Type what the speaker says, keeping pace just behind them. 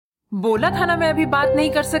बोला था ना मैं अभी बात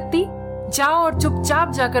नहीं कर सकती। जाओ और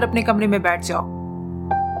चुपचाप जाकर अपने कमरे में बैठ जाओ।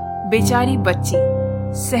 बेचारी बच्ची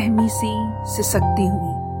सहमी सी सिसकती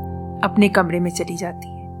हुई अपने कमरे में चली जाती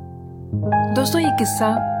है। दोस्तों, ये किस्सा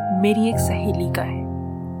मेरी एक सहेली का है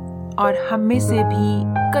और हम में से भी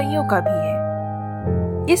कईयों का भी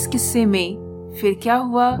है। इस किस्से में फिर क्या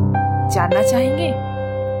हुआ जानना चाहेंगे?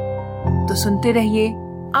 तो सुनते रहिए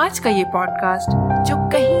आज का ये पॉडकास्ट जो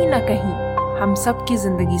कहीं ना कहीं हम सब की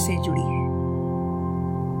जिंदगी से जुड़ी है।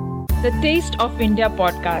 The test of India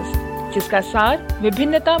podcast, जिसका सार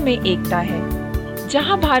विभिन्नता में एकता है,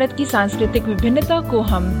 जहां भारत की सांस्कृतिक विभिन्नता को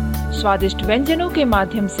हम स्वादिष्ट व्यंजनों के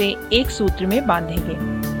माध्यम से एक सूत्र में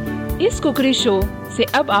बांधेंगे। इस कुकरी शो से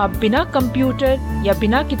अब आप बिना कंप्यूटर या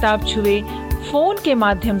बिना किताब छुए फोन के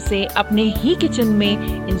माध्यम से अपने ही किचन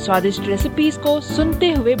में इन स्वादिष्ट रेसिपीज को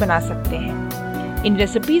सुनते हुए बना सकते हैं। इन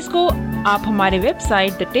रेसिपीज को आप हमारे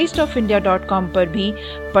वेबसाइट thetasteofindia.com पर भी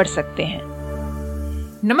पढ़ सकते हैं।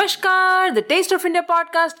 नमस्कार, the test of India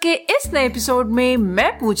podcast के इस नए एपिसोड में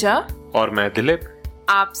मैं पूजा और मैं दिलीप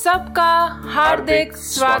आप सबका हार्दिक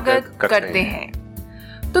स्वागत करते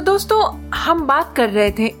हैं। तो दोस्तों, हम बात कर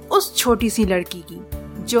रहे थे उस छोटी सी लड़की की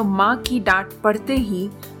जो माँ की डांट पड़ते ही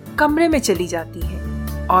कमरे में चली जाती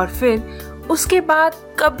है और फिर उसके बाद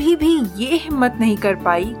कभी भी ये हिम्मत नहीं कर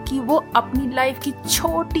पाई कि वो अपनी लाइफ की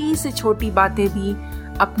छोटी से छोटी बातें भी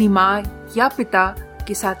अपनी माँ या पिता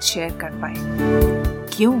के साथ शेयर कर पाए।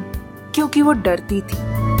 क्यों? क्योंकि वो डरती थी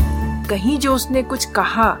कहीं जो उसने कुछ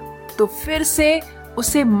कहा तो फिर से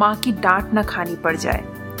उसे माँ की डांट न खानी पड़ जाए।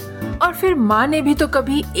 और फिर माँ ने भी तो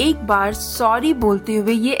कभी एक बार सॉरी बोलते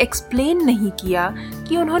हुए ये एक्सप्लेन नहीं किया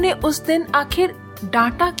कि उन्होंने उस दिन आखिर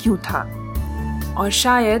डांटा क्यों था। और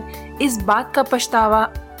शायद इस बात का पछतावा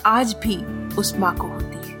आज भी उस माँ को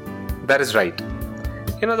होती है। That is right.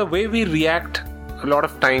 You know, the way we react a lot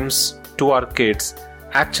of times to our kids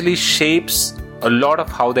actually shapes a lot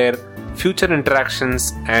of how their future interactions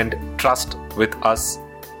and trust with us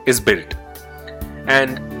is built.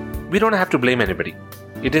 And we don't have to blame anybody.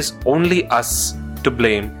 It is only us to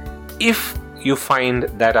blame if you find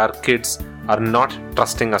that our kids are not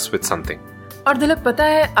trusting us with something. और दिलीप, पता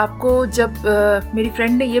है आपको, जब मेरी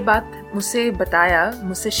friend ने ये बात मुझसे बताया,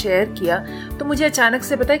 मुझसे शेयर किया, तो मुझे अचानक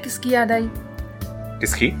से पता है किसकी याद आई?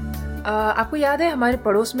 किसकी? आपको याद है हमारे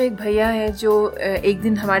पड़ोस में एक भैया है जो एक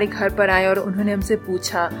दिन हमारे घर पर आए और उन्होंने हमसे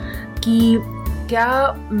पूछा कि क्या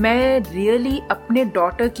मैं रियली अपने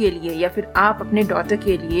डॉटर के लिए या फिर आप अपने डॉटर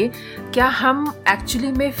के लिए क्या हम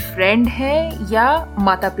एक्चुअली में फ्रेंड हैं या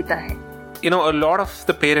माता पिता हैं? You know, a lot of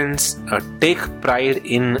the parents take pride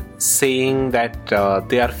in saying that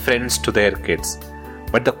they are friends to their kids.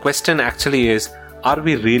 But the question actually is, are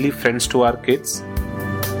we really friends to our kids?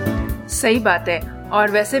 सही बात है।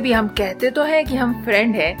 और वैसे भी हम कहते तो हैं कि हम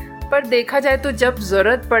फ्रेंड हैं, पर देखा जाए तो जब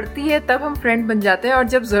जरूरत पड़ती है तब हम फ्रेंड बन जाते हैं और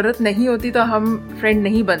जब जरूरत नहीं होती तो हम फ्रेंड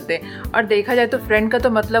नहीं बनते। और देखा जाए तो फ्रेंड का तो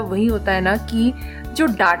मतलब वही होता है ना कि जो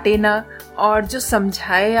डांटे ना और जो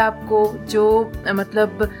समझाए आपको, जो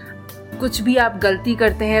मतलब कुछ भी आप गलती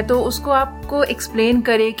करते हैं तो उसको आपको एक्सप्लेन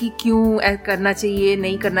करे कि क्यों करना चाहिए,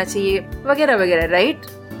 नहीं करना चाहिए, वगैरह वगैरह, right?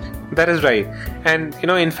 That is right. And you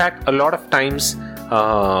know, in fact, a lot of times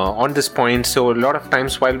on this point, so a lot of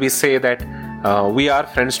times while we say that we are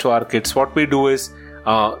friends to our kids, what we do is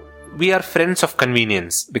we are friends of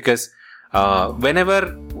convenience, because whenever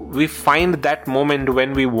we find that moment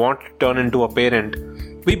when we want to turn into a parent,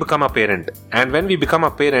 we become a parent. And when we become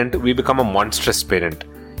a parent, we become a monstrous parent.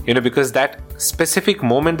 You know, because that specific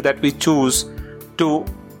moment that we choose to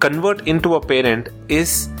convert into a parent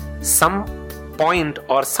is some point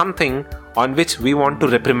or something on which we want to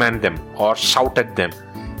reprimand them or shout at them.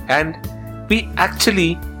 And we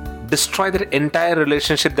actually destroy the entire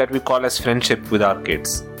relationship that we call as friendship with our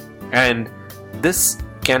kids. And this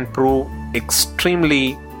can prove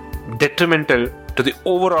extremely detrimental to the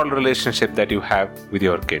overall relationship that you have with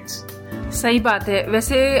your kids. सही बात है।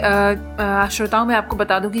 वैसे श्रोताओं में आपको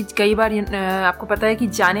बता दूं कि कई बार आपको पता है कि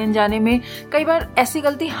जाने अनजाने में कई बार ऐसी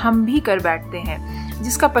गलती हम भी कर बैठते हैं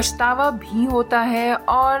जिसका पछतावा भी होता है।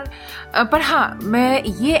 और पर हाँ, मैं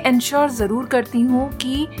ये एंश्योर ज़रूर करती हूँ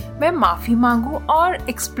कि मैं माफ़ी मांगूँ और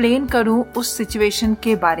एक्सप्लेन करूँ उस सिचुएशन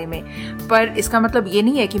के बारे में। पर इसका मतलब ये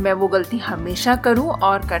नहीं है कि मैं वो गलती हमेशा करूँ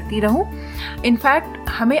और करती रहूँ। इनफैक्ट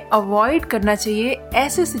हमें अवॉइड करना चाहिए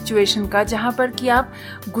ऐसे सिचुएशन का जहाँ पर कि आप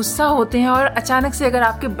गुस्सा होते हैं और अचानक से अगर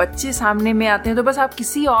आपके बच्चे सामने में आते हैं तो बस आप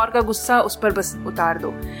किसी और का गुस्सा उस पर बस उतार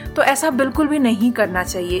दो। तो ऐसा बिल्कुल भी नहीं करना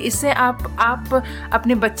चाहिए। इससे आप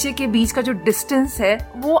अपने बच्चे के बीच का जो डिस्टेंस है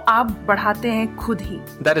वो आप बढ़ाते हैं खुद ही।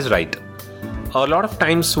 That is right. a lot of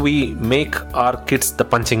times we make our kids the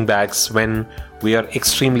punching bags when we are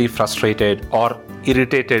extremely frustrated or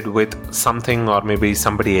irritated with something or maybe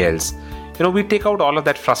somebody else. We take out all of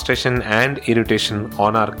that frustration and irritation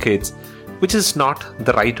on our kids, which is not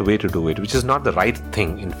the right way to do it, which is not the right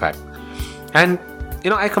thing, in fact. And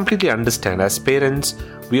I completely understand. As parents,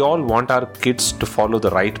 we all want our kids to follow the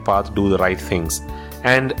right path, do the right things.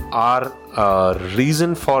 And our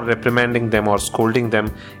reason for reprimanding them or scolding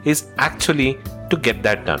them is actually to get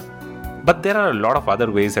that done. But there are a lot of other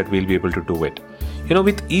ways that we'll be able to do it.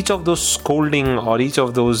 With each of those scolding or each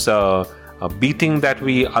of those beating that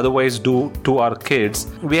we otherwise do to our kids,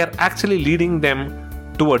 we are actually leading them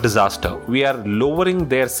to a disaster. We are lowering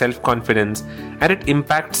their self-confidence, and it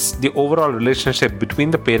impacts the overall relationship between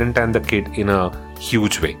the parent and the kid in a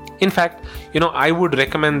huge way. In fact, I would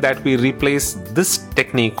recommend that we replace this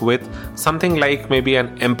technique with something like maybe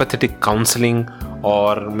an empathetic counseling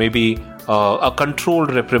or maybe a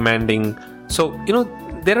controlled reprimanding. So,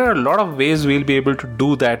 there are a lot of ways we'll be able to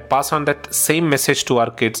do that, pass on that same message to our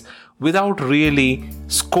kids without really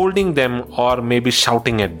scolding them or maybe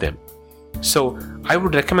shouting at them. So I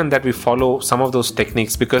would recommend that we follow some of those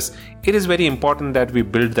techniques because it is very important that we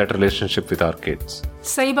build that relationship with our kids.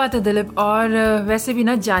 सही बात है दिलीप, और वैसे भी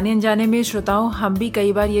ना जाने अनजाने में श्रोताओं हम भी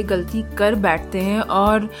कई बार ये गलती कर बैठते हैं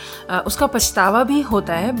और उसका पछतावा भी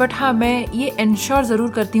होता है. बट हाँ, मैं ये इंश्योर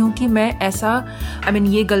ज़रूर करती हूँ कि मैं ऐसा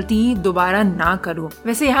ये गलती दोबारा ना करूँ.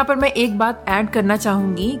 वैसे यहाँ पर मैं एक बात ऐड करना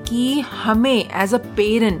चाहूँगी कि हमें एज अ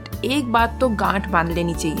पेरेंट एक बात तो गांठ बांध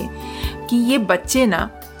लेनी चाहिए कि ये बच्चे ना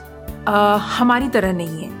हमारी तरह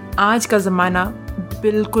नहीं है. आज का ज़माना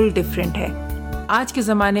बिल्कुल डिफरेंट है. आज के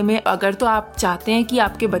ज़माने में अगर तो आप चाहते हैं कि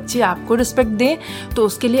आपके बच्चे आपको रिस्पेक्ट दें तो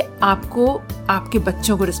उसके लिए आपको आपके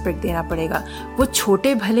बच्चों को रिस्पेक्ट देना पड़ेगा. वो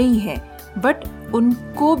छोटे भले ही हैं बट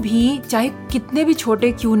उनको भी चाहे कितने भी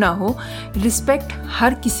छोटे क्यों ना हो, रिस्पेक्ट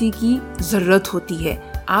हर किसी की ज़रूरत होती है.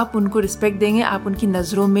 आप उनको रिस्पेक्ट देंगे, आप उनकी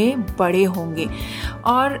नज़रों में बड़े होंगे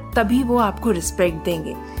और तभी वो आपको रिस्पेक्ट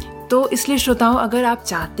देंगे. तो इसलिए श्रोताओं, अगर आप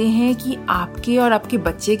चाहते हैं कि आपके और आपके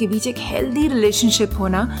बच्चे के बीच एक हेल्दी रिलेशनशिप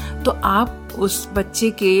होना, तो आप उस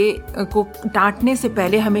बच्चे को डांटने से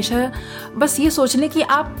पहले हमेशा बस ये सोच लें कि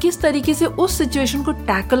आप किस तरीके से उस सिचुएशन को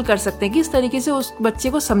टैकल कर सकते हैं, किस तरीके से उस बच्चे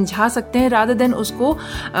को समझा सकते हैं रादर देन उसको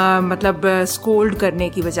स्कोल्ड करने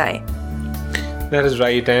की बजाय. That is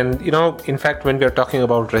right. And in fact, when we are talking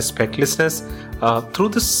about respect, listeners, through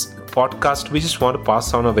this podcast, we just want to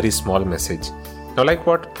pass on a very small message. Now, like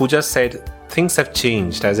what Pooja said, things have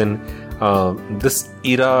changed, as in this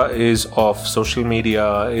era is of social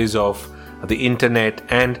media, is of the internet,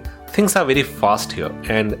 and things are very fast here.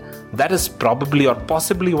 And that is probably or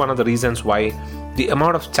possibly one of the reasons why the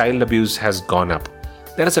amount of child abuse has gone up.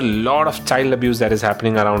 There is a lot of child abuse that is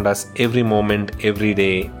happening around us every moment, every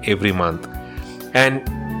day, every month. And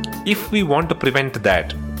if we want to prevent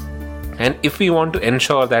that, and if we want to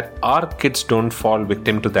ensure that our kids don't fall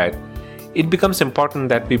victim to that, it becomes important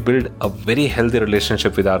that we build a very healthy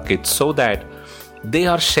relationship with our kids so that they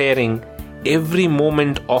are sharing every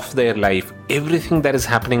moment of their life, everything that is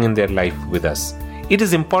happening in their life with us. It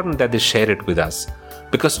is important that they share it with us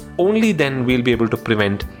because only then we'll be able to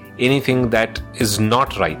prevent anything that is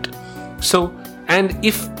not right. So, and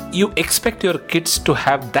if you expect your kids to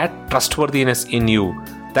have that trustworthiness in you,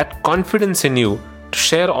 that confidence in you to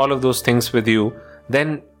share all of those things with you,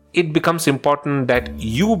 then it becomes important that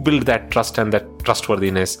you build that trust and that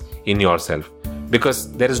trustworthiness in yourself,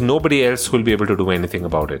 because there is nobody else who will be able to do anything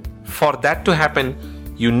about it. For that to happen,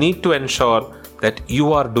 you need to ensure that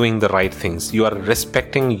you are doing the right things. You are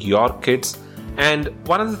respecting your kids. And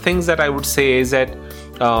one of the things that I would say is that,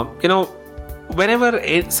 whenever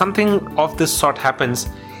something of this sort happens,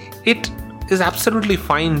 it is absolutely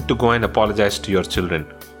fine to go and apologize to your children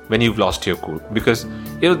when you've lost your cool, because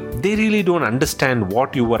they really don't understand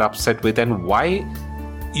what you were upset with and why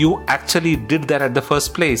you actually did that at the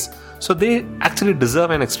first place. So they actually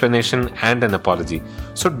deserve an explanation and an apology.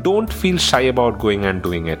 So don't feel shy about going and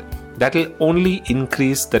doing it. That will only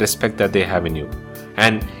increase the respect that they have in you.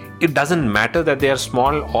 And it doesn't matter that they are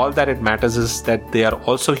small. All that it matters is that they are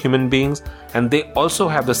also human beings and they also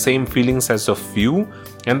have the same feelings as of you,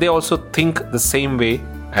 and they also think the same way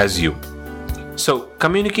as you. So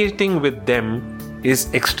communicating with them is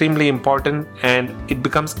extremely important, and it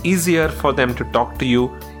becomes easier for them to talk to you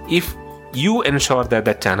if you ensure that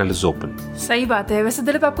that channel is open. सही बात है. वैसे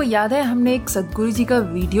दिलीप, आपको याद है हमने एक सदगुरु जी का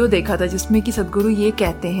वीडियो देखा था जिसमें कि सदगुरु ये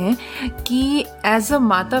कहते हैं कि एज अ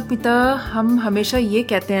माता पिता हम हमेशा ये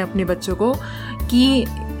कहते हैं अपने बच्चों को कि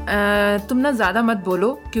तुम ना ज़्यादा मत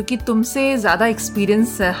बोलो क्योंकि तुमसे ज़्यादा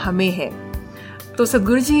एक्सपीरियंस हमें है. तो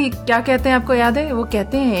सदगुरु जी क्या कहते हैं, आपको याद है? वो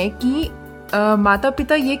कहते हैं कि माता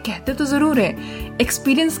पिता ये कहते तो ज़रूर हैं,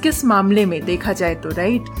 एक्सपीरियंस किस मामले में देखा जाए तो,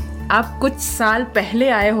 राइट, आप कुछ साल पहले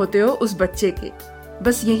आए होते हो उस बच्चे के,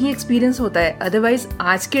 बस यही एक्सपीरियंस होता है। अदरवाइज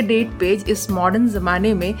आज के डेट पे इस मॉडर्न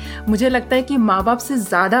ज़माने में मुझे लगता है कि माँ बाप से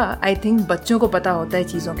ज़्यादा आई थिंक बच्चों को पता होता है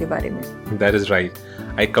चीज़ों के बारे में। That is right.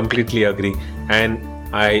 I completely agree. And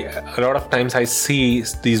a lot of times I see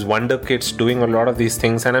these wonder kids doing a lot of these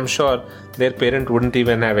things, and I'm sure their parent wouldn't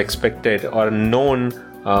even have expected or known,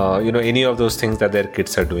 any of those things that their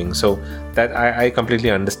kids are doing. So that I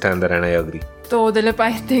completely understand that, and I agree. तो Dilip,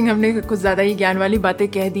 I think हमने कुछ ज़्यादा ही ज्ञान वाली बातें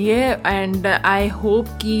कह दी है, and I hope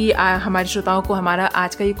कि हमारे श्रोताओं को हमारा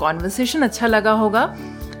आज का ये कॉन्वर्सेशन अच्छा लगा होगा।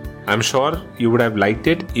 I'm sure you would have liked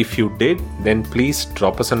it. If you did, then please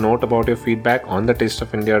drop us a note about your feedback on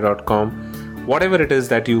thetasteofindia.com. Whatever it is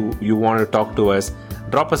that you want to talk to us,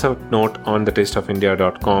 drop us a note on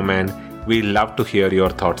thetasteofindia.com, and we love to hear your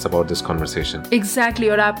thoughts about this conversation. Exactly.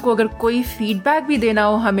 और आपको अगर कोई feedback भी देना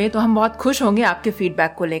हो हमें, तो हम बहुत खुश होंगे आपके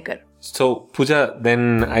फीडबैक को लेकर। So Pooja,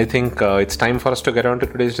 then I think it's time for us to get on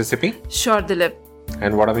to today's recipe. Sure, Dilip.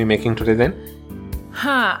 And what are we making today then?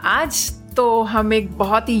 हाँ, आज तो हम एक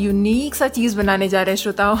बहुत ही यूनिक सा चीज़ बनाने जा रहे हैं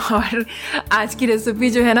श्रोताओं, और आज की रेसिपी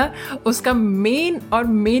जो है ना, उसका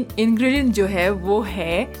मेन इंग्रेडिएंट जो है वो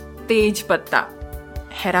है तेज पत्ता।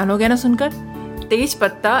 हैरान हो गया ना सुनकर? तेज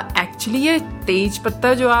पत्ता, एक्चुअली ये तेज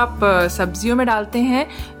पत्ता जो आप सब्जियों में डालते हैं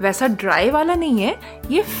वैसा ड्राई वाला नहीं है,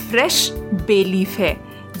 ये फ्रेश बे लीफ है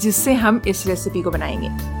जिससे हम इस रेसिपी को बनाएंगे।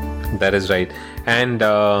 That is right. And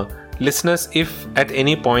listeners, if at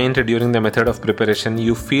any point during the method of preparation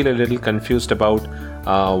you feel a little confused about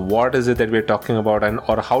what is it that we're talking about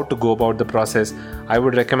or how to go about the process, I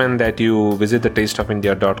would recommend that you visit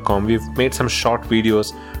thetasteofindia.com. We've made some short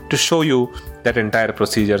videos to show you that entire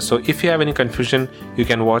procedure. So if you have any confusion, you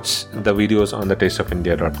can watch the videos on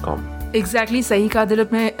thetasteofindia.com. Exactly, सही कहा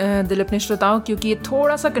दिलीप ने श्रोताओं, क्योंकि ये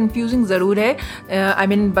थोड़ा सा confusing ज़रूर है,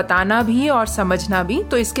 बताना भी और समझना भी।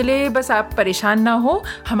 तो इसके लिए बस आप परेशान ना हो,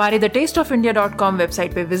 हमारे thetasteofindia.com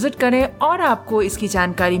वेबसाइट पे विजिट करें और आपको इसकी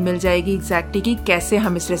जानकारी मिल जाएगी एग्जैक्टली कि कैसे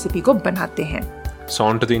हम इस रेसिपी को बनाते हैं।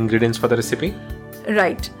 So on to the ingredients for the recipe.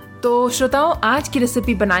 Right. तो श्रोताओं, आज की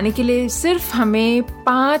रेसिपी बनाने के लिए सिर्फ हमें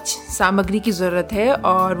 5 सामग्री की ज़रूरत है,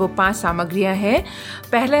 और वो 5 सामग्रियां हैं।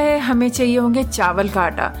 पहले हमें चाहिए होंगे चावल का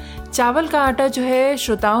आटा। चावल का आटा जो है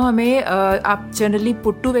श्रोताओं, हमें आप जनरली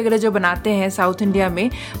पुट्टू वगैरह जो बनाते हैं साउथ इंडिया में,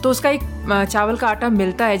 तो उसका एक चावल का आटा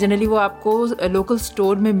मिलता है। जनरली वो आपको लोकल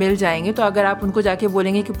स्टोर में मिल जाएंगे, तो अगर आप उनको जाके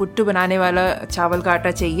बोलेंगे कि पुट्टू बनाने वाला चावल का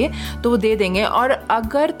आटा चाहिए तो वो दे देंगे। और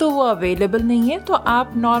अगर तो वो अवेलेबल नहीं है तो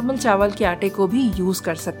आप नॉर्मल चावल के आटे को भी यूज़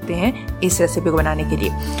कर सकते हैं इस रेसिपी को बनाने के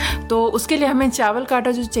लिए। तो उसके लिए हमें चावल का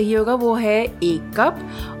आटा जो चाहिए होगा वो है 1 कप,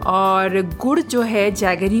 और गुड़ जो है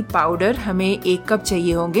जैगरी पाउडर हमें 1 कप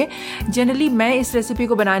चाहिए होंगे। जनरली मैं इस रेसिपी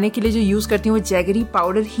को बनाने के लिए जो यूज़ करती हूँ वो जैगरी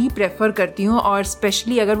पाउडर ही प्रेफर करती हूँ, और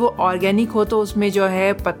स्पेशली अगर वो ऑर्गेनिक हो तो उसमें जो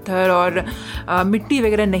है पत्थर और मिट्टी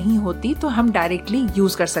वगैरह नहीं होती, तो हम डायरेक्टली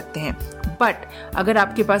यूज़ कर सकते हैं। बट अगर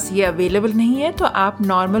आपके पास ये अवेलेबल नहीं है तो आप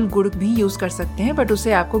नॉर्मल गुड़ भी यूज़ कर सकते हैं, बट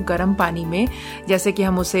उसे आपको गर्म पानी में, जैसे कि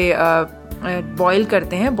हम उसे बॉईल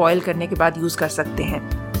करते हैं, बॉईल करने के बाद यूज़ कर सकते हैं।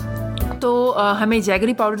 तो हमें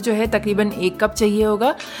जैगरी पाउडर जो है तकरीबन 1 कप चाहिए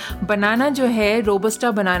होगा। बनाना जो है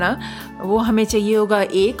रोबस्टा बनाना, वो हमें चाहिए होगा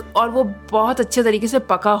 1, और वो बहुत अच्छे तरीके से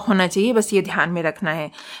पका होना चाहिए, बस ये ध्यान में रखना है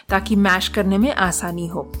ताकि मैश करने में आसानी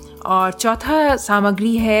हो। और चौथा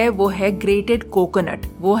सामग्री है वो है ग्रेटेड कोकोनट,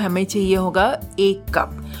 वो हमें चाहिए होगा 1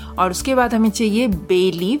 कप। और उसके बाद हमें चाहिए बे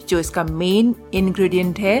लीफ, जो इसका मेन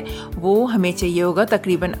इंग्रेडिएंट है, वो हमें चाहिए होगा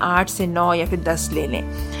तकरीबन 8 से 9 या फिर 10 ले लें।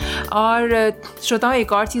 और श्रोताओं,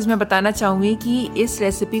 एक और चीज़ मैं बताना चाहूँगी कि इस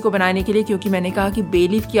रेसिपी को बनाने के लिए, क्योंकि मैंने कहा कि बे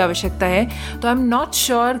लीफ की आवश्यकता है, तो आई एम नॉट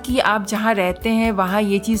श्योर कि आप जहाँ रहते हैं वहाँ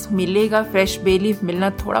ये चीज़ मिलेगा। फ्रेश बे लीफ मिलना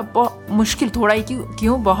थोड़ा ही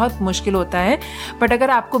क्यों बहुत मुश्किल होता है, बट अगर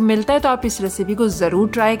आपको मिलता है तो आप इस रेसिपी को ज़रूर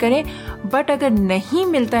ट्राई करें। बट अगर नहीं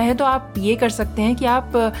मिलता है तो आप ये कर सकते हैं कि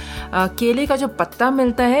आप केले का जो पत्ता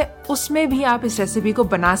मिलता है उसमें भी आप इस रेसिपी को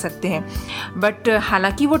बना सकते हैं, बट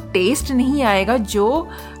हालांकि वो टेस्ट नहीं आएगा जो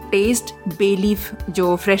टेस्ट बे लीफ,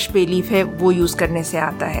 जो फ्रेश बे लीफ है, वो यूज़ करने से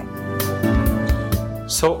आता है।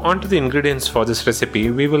 So on to the ingredients for this recipe.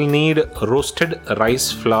 We will need roasted rice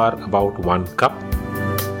flour about 1 cup,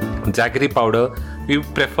 jaggery powder. We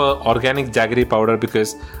prefer organic jaggery powder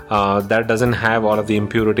because that doesn't have all of the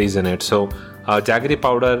impurities in it. So jaggery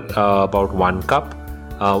powder about 1 cup,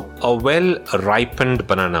 a well ripened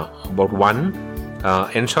banana about 1.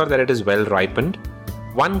 Ensure that it is well ripened.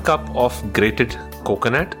 1 cup of grated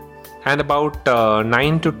coconut, and about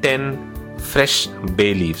 9 to 10 fresh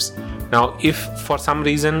bay leaves. Now, if for some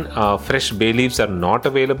reason fresh bay leaves are not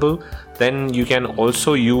available, then you can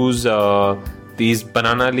also use these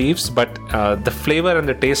banana leaves, but the flavor and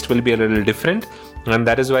the taste will be a little different, and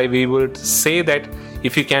that is why we would say that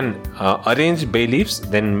if you can arrange bay leaves,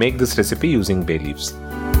 then make this recipe using bay leaves.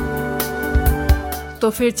 तो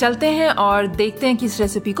फिर चलते हैं और देखते हैं कि इस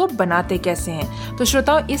recipe को बनाते कैसे हैं। तो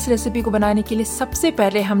श्रोताओ, इस रेसिपी को बनाने के लिए सबसे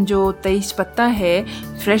पहले हम जो तेज पत्ता है,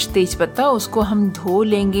 फ्रेश तेज पत्ता, उसको हम धो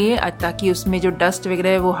लेंगे ताकि उसमें जो डस्ट वगैरह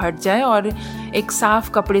है वो हट जाए, और एक साफ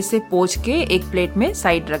कपड़े से पोंछ के एक प्लेट में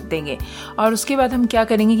साइड रख देंगे। और उसके बाद हम क्या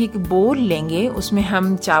करेंगे कि एक बोल लेंगे, उसमें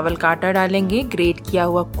हम चावल का आटा डालेंगे, ग्रेट किया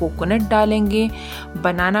हुआ कोकोनट डालेंगे,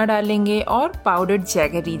 बनाना डालेंगे और पाउडर्ड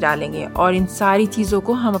जैगरी डालेंगे, और इन सारी चीज़ों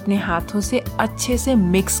को हम अपने हाथों से अच्छे से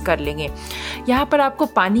मिक्स कर लेंगे। यहाँ पर आपको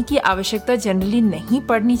पानी की आवश्यकता जनरली नहीं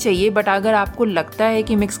पड़नी चाहिए, बट अगर आपको लगता है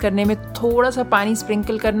कि मिक्स करने में थोड़ा सा पानी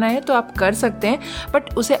स्प्रिंकल करना है तो आप कर सकते हैं,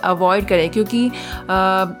 बट उसे अवॉइड करें, क्योंकि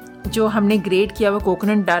जो हमने ग्रेट किया हुआ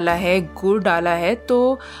कोकोनट डाला है, गुड़ डाला है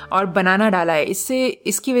तो और बनाना डाला है,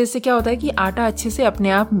 इसकी वजह से क्या होता है कि आटा अच्छे से अपने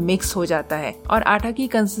आप मिक्स हो जाता है। और आटा की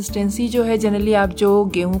कंसिस्टेंसी जो है, जनरली आप जो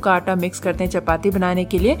गेहूं का आटा मिक्स करते हैं चपाती बनाने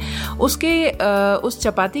के लिए, उस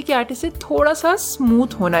चपाती के आटे से थोड़ा सा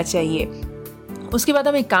स्मूथ होना चाहिए। उसके बाद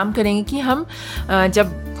हम एक काम करेंगे कि हम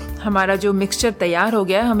जब हमारा जो मिक्सचर तैयार हो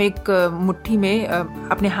गया, हम एक मुट्ठी में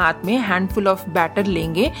अपने हाथ में हैंडफुल ऑफ बैटर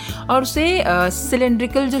लेंगे और उसे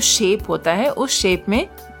सिलेंड्रिकल जो शेप होता है उस शेप में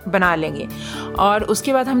बना लेंगे। और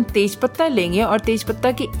उसके बाद हम तेजपत्ता लेंगे और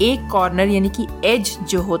तेजपत्ता के एक कॉर्नर यानी कि एज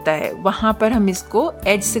जो होता है वहाँ पर हम इसको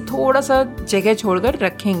एज से थोड़ा सा जगह छोड़कर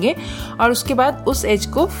रखेंगे, और उसके बाद उस एज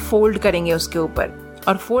को फोल्ड करेंगे उसके ऊपर,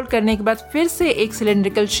 और फोल्ड करने के बाद फिर से एक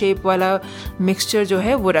सिलेंड्रिकल शेप वाला मिक्सचर जो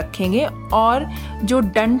है वो रखेंगे, और जो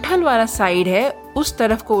डंठल वाला साइड है उस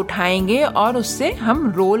तरफ को उठाएंगे और उससे हम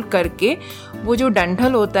रोल करके वो जो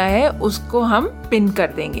डंठल होता है उसको हम पिन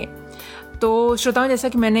कर देंगे। तो श्रोताओं, जैसा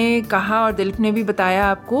कि मैंने कहा और दिलीप ने भी बताया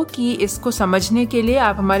आपको कि इसको समझने के लिए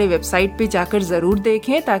आप हमारे वेबसाइट पे जाकर ज़रूर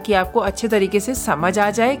देखें, ताकि आपको अच्छे तरीके से समझ आ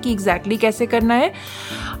जाए कि एग्जैक्टली कैसे करना है।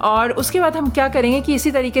 और उसके बाद हम क्या करेंगे कि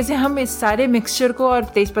इसी तरीके से हम इस सारे मिक्सचर को और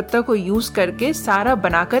तेज़पत्ता को यूज़ करके सारा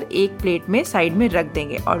बनाकर एक प्लेट में साइड में रख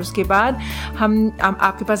देंगे। और उसके बाद हम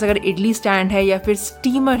आपके पास अगर इडली स्टैंड है या फिर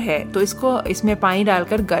स्टीमर है तो इसमें पानी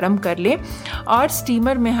डालकर गर्म कर लें, और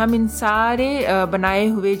स्टीमर में हम इन सारे बनाए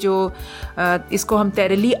हुए जो इसको हम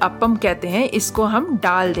तेरली अप्पम कहते हैं, इसको हम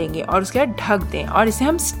डाल देंगे और उसके बाद ढक दें, और इसे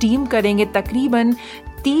हम स्टीम करेंगे तकरीबन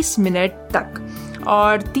 30 मिनट तक।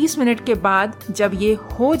 और 30 मिनट के बाद जब ये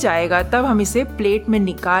हो जाएगा तब हम इसे प्लेट में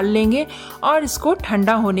निकाल लेंगे और इसको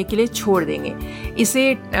ठंडा होने के लिए छोड़ देंगे।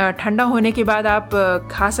 इसे ठंडा होने के बाद आप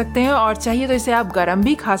खा सकते हैं, और चाहिए तो इसे आप गरम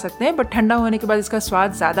भी खा सकते हैं, बट ठंडा होने के बाद इसका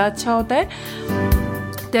स्वाद ज़्यादा अच्छा होता है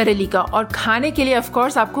तेरेली का। और खाने के लिए ऑफ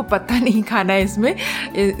कोर्स आपको पत्ता नहीं खाना है,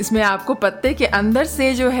 इसमें आपको पत्ते के अंदर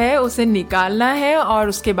से जो है उसे निकालना है और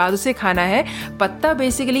उसके बाद उसे खाना है। पत्ता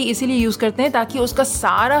बेसिकली इसीलिए यूज़ करते हैं ताकि उसका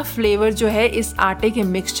सारा फ्लेवर जो है इस आटे के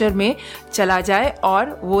मिक्सचर में चला जाए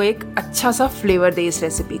और वो एक अच्छा सा फ्लेवर दे इस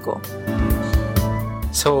रेसिपी को।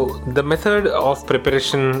 So the method of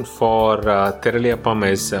preparation for tereli appam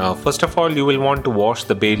is first of all you will want to wash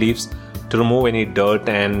the bay leaves to remove any dirt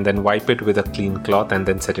and then wipe it with a clean cloth and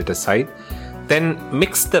then set it aside. Then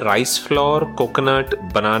mix the rice flour, coconut,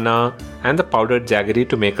 banana and the powdered jaggery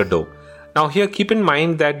to make a dough. Now here keep in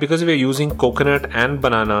mind that because we are using coconut and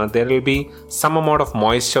banana, there will be some amount of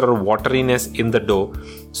moisture or wateriness in the dough.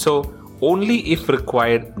 So only if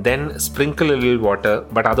required then sprinkle a little water,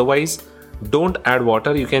 but otherwise don't add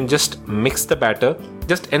water. You can just mix the batter.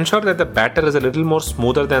 Just ensure that the batter is a little more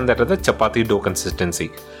smoother than that of the chapati dough consistency.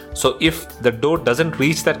 So if the dough doesn't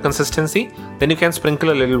reach that consistency, then you can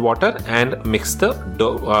sprinkle a little water and mix the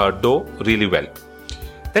dough really well.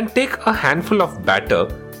 Then take a handful of batter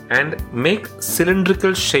and make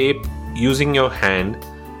cylindrical shape using your hand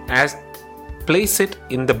as place it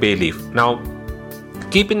in the bay leaf. Now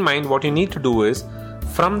keep in mind what you need to do is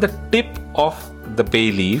from the tip of the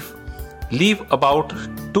bay leaf, leave about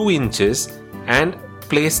 2 inches and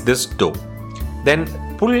place this dough. Then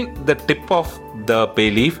pull the tip of the bay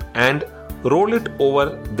leaf and roll it over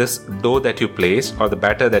this dough that you placed or the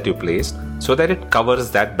batter that you placed so that it covers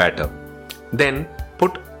that batter. Then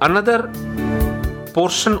put another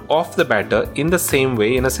portion of the batter in the same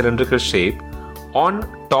way in a cylindrical shape on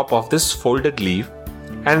top of this folded leaf,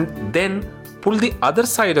 and then pull the other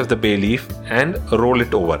side of the bay leaf and roll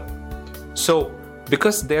it over. So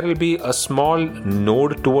because there will be a small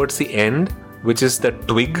node towards the end, which is the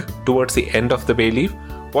twig towards the end of the bay leaf,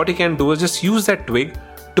 what you can do is just use that twig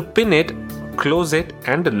to pin it, close it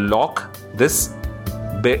and lock this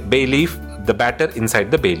bay leaf, the batter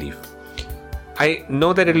inside the bay leaf. I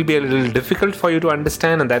know that it will be a little difficult for you to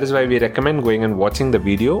understand, and that is why we recommend going and watching the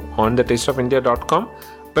video on thetasteofindia.com.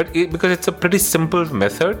 But because it's a pretty simple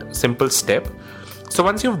method, simple step. So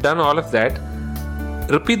once you've done all of that,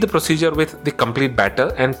 repeat the procedure with the complete batter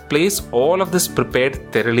and place all of this prepared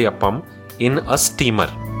Terali appam in a steamer.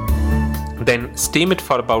 Then steam it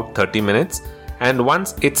for about 30 minutes, and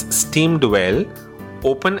once it's steamed well,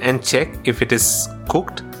 open and check if it is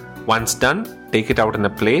cooked. Once done, take it out in a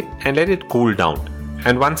plate and let it cool down.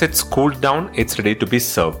 And once it's cooled down, it's ready to be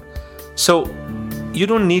served. So you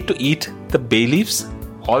don't need to eat the bay leaves.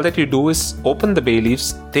 All that you do is open the bay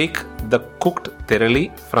leaves, take the cooked Terali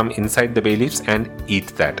from inside the bay leaves and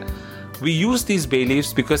eat that. We use these bay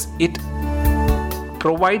leaves because it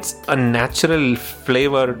provides a natural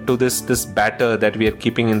flavor to this batter that we are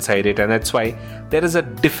keeping inside it, and that's why there is a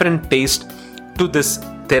different taste to this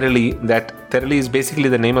Terali. That Terali is basically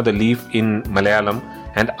the name of the leaf in Malayalam,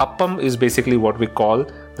 and appam is basically what we call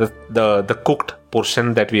the cooked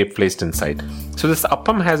portion that we have placed inside. So this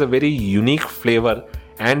appam has a very unique flavor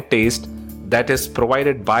and taste that is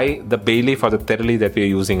provided by the bay leaf or the Terali that we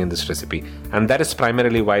are using in this recipe, and that is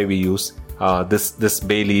primarily why we use this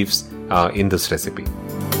bay leaves in this recipe.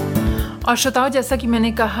 और श्रोताओं, जैसा कि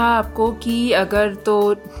मैंने कहा आपको कि अगर तो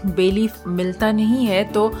बे लीफ मिलता नहीं है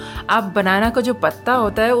तो आप बनाना का जो पत्ता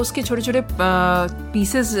होता है उसके छोटे छोटे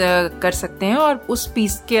पीसेस कर सकते हैं और उस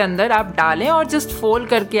पीस के अंदर आप डालें और जस्ट फोल्ड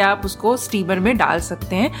करके आप उसको स्टीमर में डाल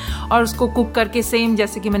सकते हैं और उसको कुक करके सेम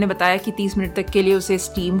जैसे कि मैंने बताया कि 30 मिनट तक के लिए उसे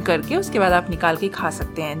स्टीम करके उसके बाद आप निकाल के खा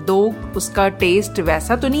सकते हैं. दो उसका टेस्ट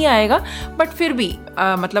वैसा तो नहीं आएगा, बट फिर भी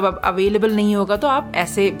मतलब अब अवेलेबल नहीं होगा तो आप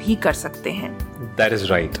ऐसे भी कर सकते हैं. That is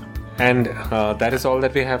right. And that is all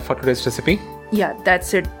that we have for today's recipe. Yeah,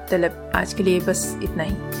 that's it, Dilip. आज के लिए बस इतना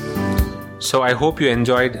ही. So I hope you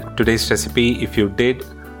enjoyed today's recipe. If you did,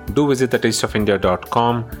 do visit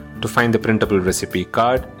thetasteofindia.com to find the printable recipe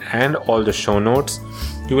card and all the show notes.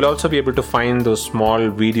 You will also be able to find those small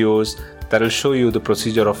videos that will show you the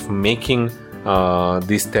procedure of making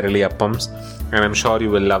these Terali appams, and I'm sure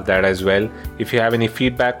you will love that as well. If you have any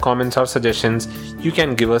feedback, comments or suggestions, you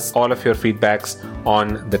can give us all of your feedbacks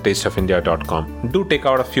on thetasteofindia.com. Do take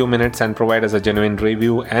out a few minutes and provide us a genuine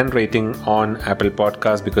review and rating on Apple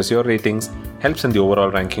Podcasts, because your ratings helps in the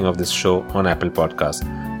overall ranking of this show on Apple Podcasts.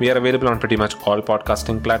 We are available on pretty much all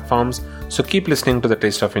podcasting platforms, so keep listening to the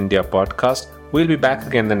Taste of India podcast. We'll be back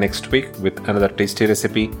again the next week with another tasty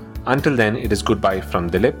recipe. Until then, it is goodbye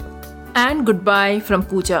from Dilip. And goodbye from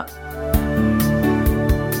Pooja.